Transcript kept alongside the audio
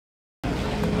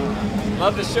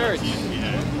Love the shirt.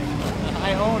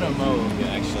 I own a Moog,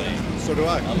 actually. So do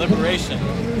I. A Liberation.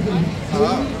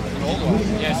 An old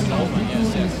one. Yes, an old one,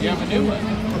 yes, yes. You have a new one?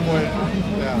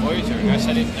 Voyager. Gosh,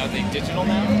 are they digital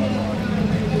now?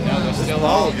 No, they're still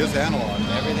all... Moog is analog.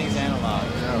 Everything's analog.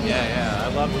 Yeah.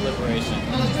 I love the Liberation.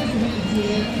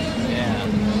 Yeah.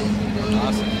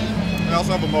 Awesome. I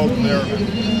also have a Moog Theremin.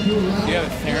 You have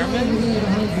a Theremin?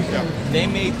 Yeah. They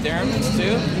made Theremins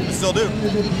too? They still do.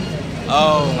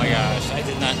 Oh my gosh, I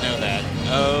did not know that.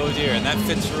 Oh dear, and that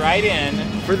fits right in.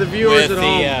 For the viewers at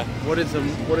home, what is a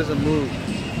Moog?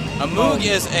 A Moog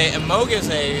is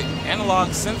a analog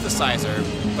synthesizer,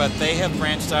 but they have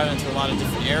branched out into a lot of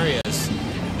different areas.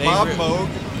 Bob Moog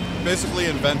basically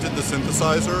invented the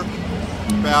synthesizer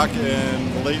back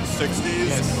in the late 60s.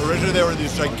 Yes. Originally they were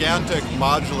these gigantic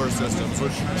modular systems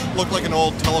which looked like an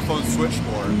old telephone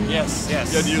switchboard. Yes. You had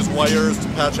to use wires to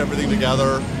patch everything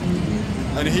together.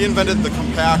 And he invented the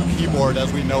compact keyboard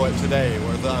as we know it today,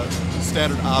 with the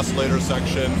standard oscillator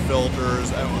section,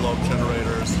 filters, envelope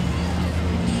generators.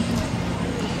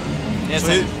 Yes,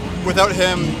 so without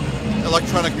him,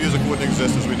 electronic music wouldn't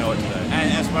exist as we know it today.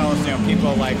 And as well as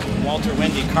people like Walter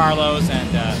Wendy Carlos,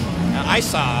 and I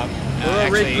saw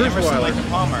actually Emerson Lake and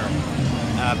Palmer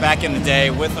back in the day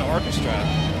with an orchestra,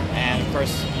 and of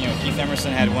course Keith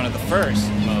Emerson had one of the first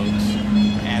Moogs,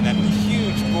 and that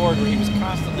huge board where he was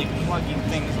constantly plugging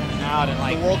things in and out, and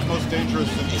like the world's most dangerous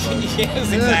synthesizer.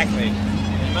 Yes, exactly.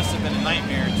 It must have been a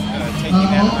nightmare taking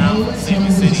that around from city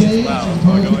to city as well.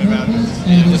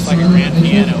 Just like a grand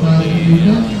piano would be.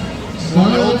 Well,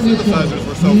 the old synthesizers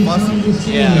were so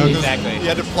fussy. Yeah, exactly. You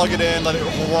had to plug it in, let it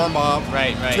warm up,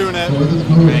 right. Tune it,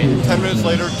 10 minutes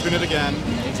later, tune it again.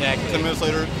 Exactly. 10 minutes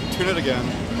later, tune it again.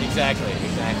 Exactly.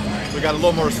 We got a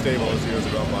little more stable as years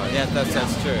go by. Yeah,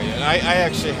 that's true. I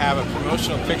actually have a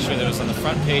promotional picture that was on the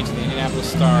front page of the Indianapolis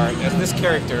Star as this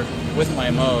character with my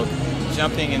Moog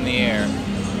jumping in the air.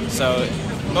 So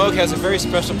Moog has a very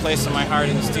special place in my heart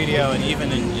in the studio and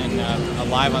even in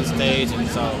live on stage, and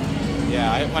so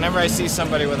yeah, whenever I see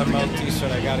somebody with a Moog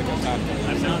t-shirt, I gotta go talk to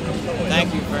them.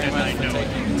 Thank you very much for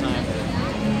taking the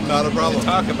time. Not a problem. To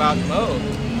talk about Moog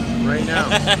right now.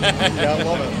 Yeah, I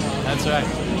love it. That's right.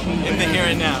 In the here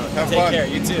and now. Take care.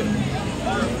 You too.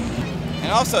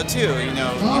 And also too, you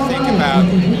think about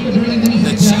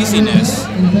the cheesiness.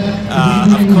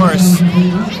 Of course,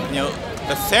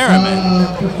 the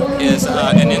theremin is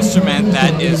an instrument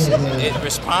that it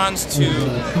responds to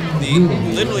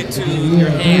literally to your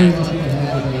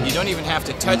hand. You don't even have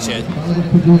to touch it,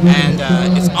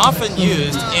 and it's often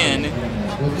used in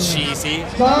cheesy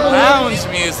lounge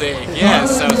music.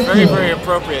 Yes, so it's a very, very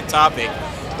appropriate topic,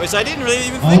 which I didn't really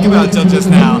even think about until just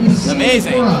now.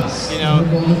 Amazing.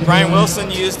 Brian Wilson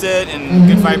used it in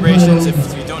Good Vibrations. If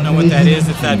you don't know what that is,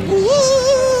 it's that.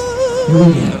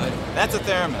 That's a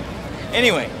theremin.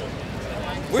 Anyway,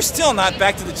 we're still not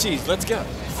back to the cheese. Let's go.